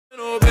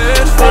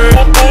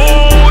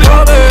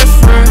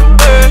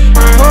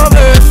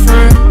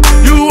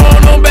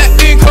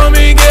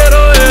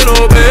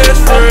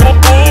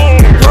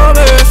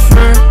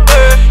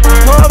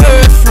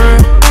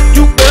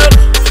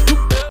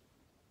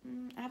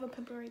have a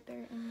pimple right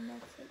there, and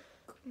that's like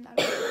not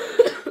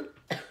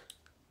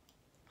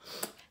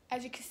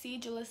As you can see,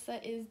 Jalissa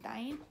is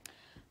dying.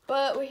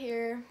 But we're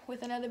here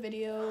with another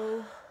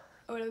video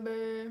or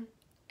whatever.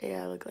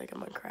 Yeah, I look like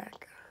I'm on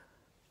crack.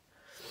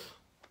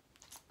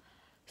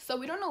 So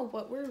we don't know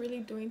what we're really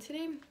doing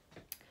today.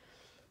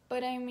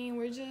 But I mean,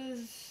 we're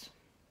just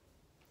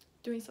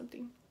doing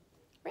something.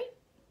 Right?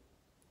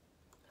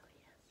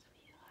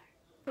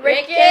 Oh, yes, we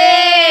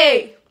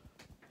are. Ricky!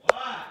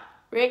 What?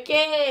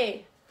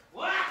 Ricky!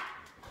 What?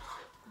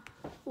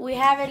 We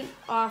have an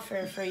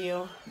offer for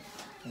you.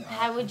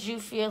 How would you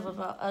feel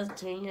about us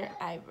doing your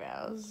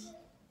eyebrows?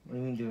 What do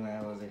you mean doing my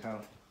eyebrows? Like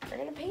how? We're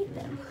gonna paint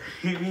them. What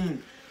do you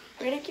mean?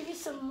 We're gonna give you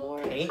some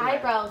more Paint?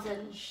 eyebrows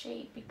and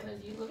shape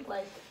because you look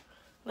like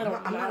little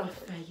I'm not a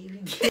mouth.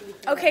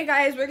 Okay,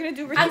 guys, we're gonna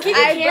do Ricky's I'll give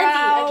you candy. eyebrows.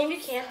 I'll give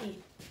you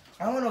candy.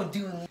 I don't want to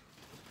do it.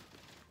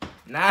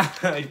 Nah,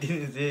 I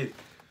didn't say it.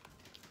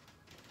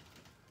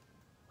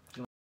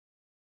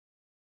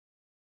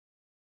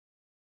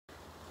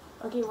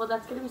 Okay, well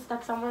that's gonna be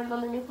stuck somewhere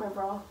underneath my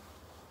bra.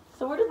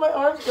 So where does my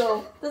arms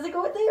go? Does it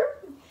go in there?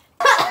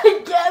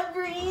 I can't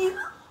breathe.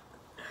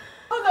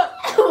 Oh no!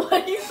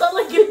 Why do you sound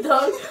like a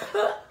dog?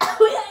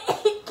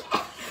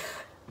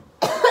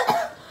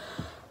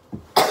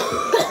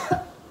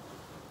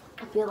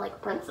 I feel like a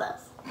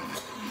princess.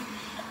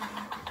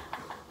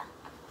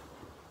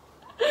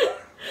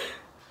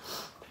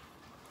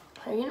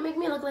 Are you gonna make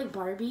me look like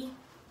Barbie?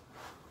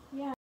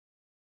 Yeah.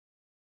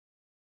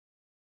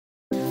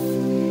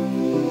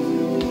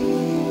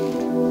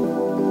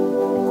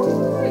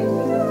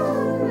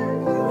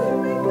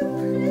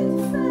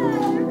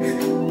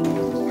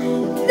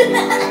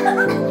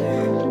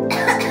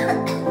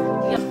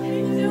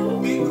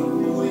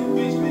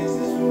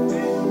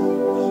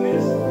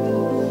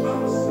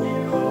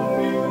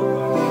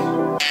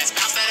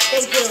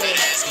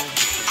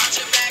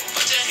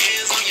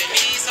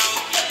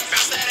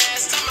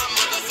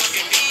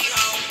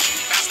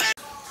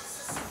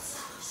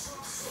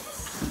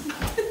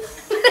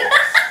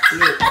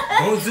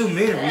 Don't zoom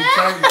in,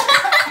 retard.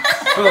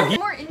 Bro,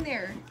 More in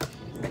there.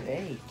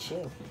 Hey,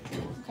 chill.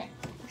 Okay.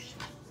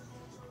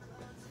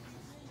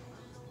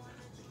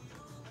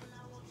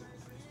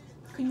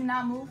 Can you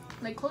not move?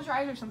 Like, close your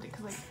eyes or something,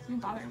 because, like, you're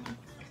bothering me.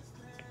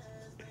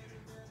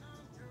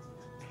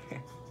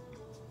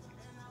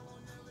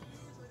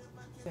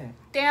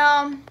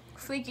 Damn,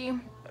 Fleeky.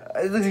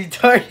 It looks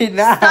retarded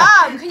now.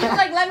 Stop! Can you,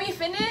 like, let me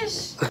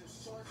finish?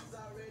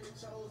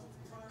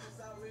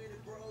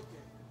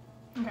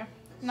 Okay.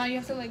 Now you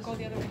have to, like, go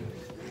the other way.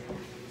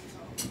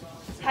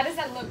 How does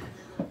that look?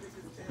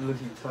 It looks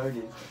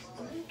retarded.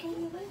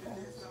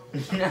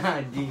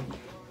 Nah, dude.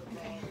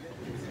 Okay.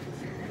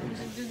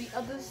 Just do the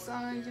other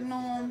side, you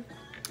know.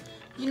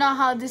 You know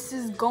how this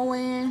is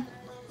going.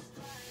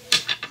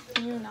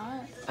 Can you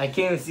not? I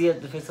can't even see at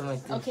the face of my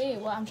face. Okay,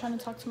 well, I'm trying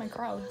to talk to my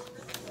crowd.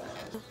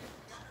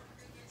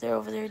 They're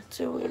over there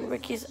doing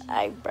Ricky's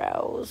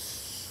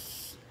eyebrows.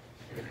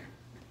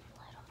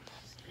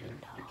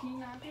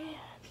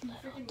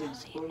 Little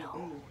does he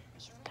know,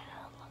 he's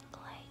gonna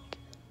look like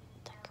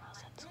the girls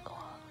at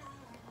school.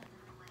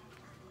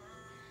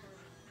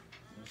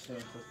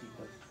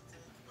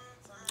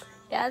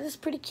 Yeah, this is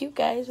pretty cute,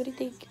 guys. What do you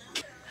think?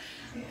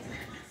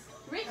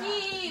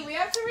 Ricky, we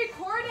have to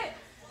record it.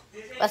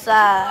 What's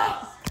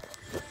up?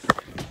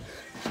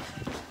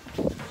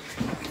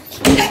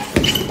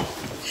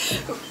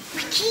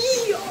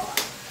 Ricky!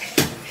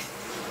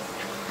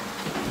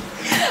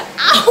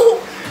 Ow!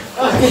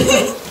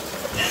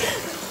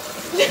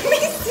 Let me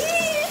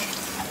see!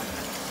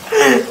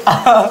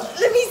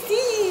 Let me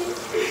see!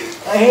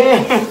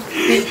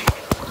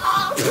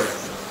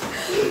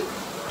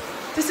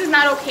 This is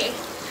not okay.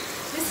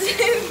 This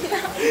is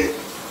not...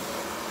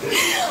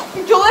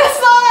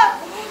 Jalissa!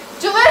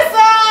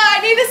 Jalissa! I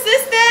need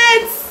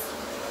assistance!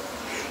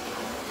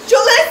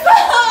 Jalissa!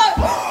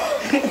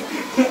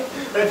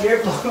 That's your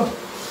fault.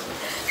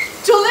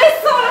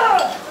 Jalissa!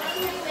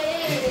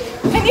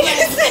 I need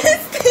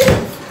assistance!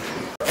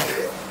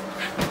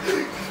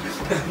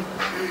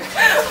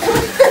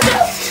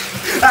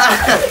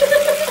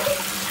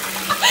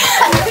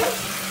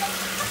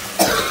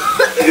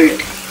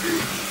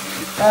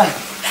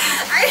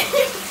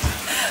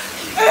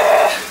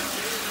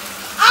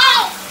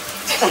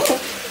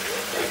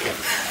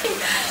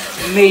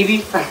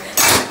 Maybe.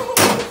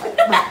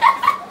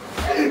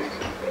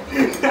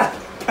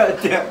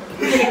 Goddamn.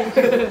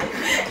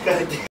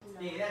 Goddamn.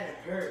 That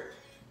hurt.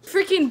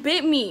 Freaking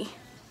bit me.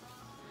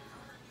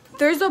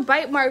 There's a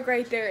bite mark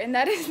right there, and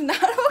that is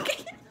not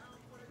okay.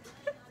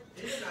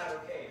 It's not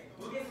okay.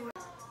 We'll get some.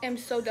 I'm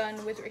so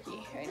done with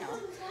Ricky right now.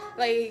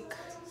 Like,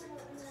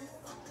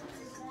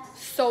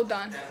 so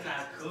done. That's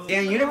not cool.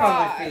 Damn, you never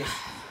on my face.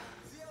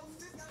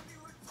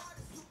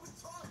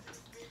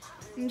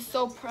 I'm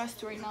so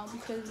pressed right now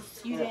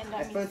because you didn't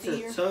let me But see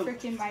your so-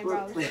 freaking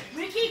eyebrows.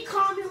 Ricky,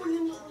 call me when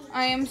you need me.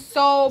 I am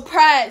so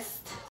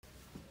pressed.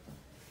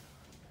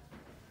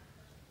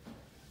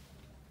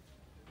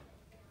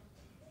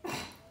 I'm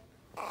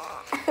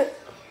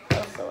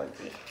so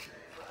empty.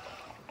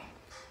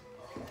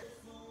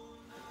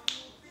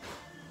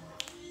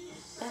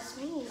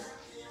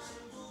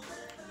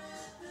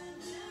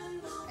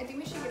 I think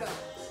we should get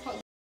up.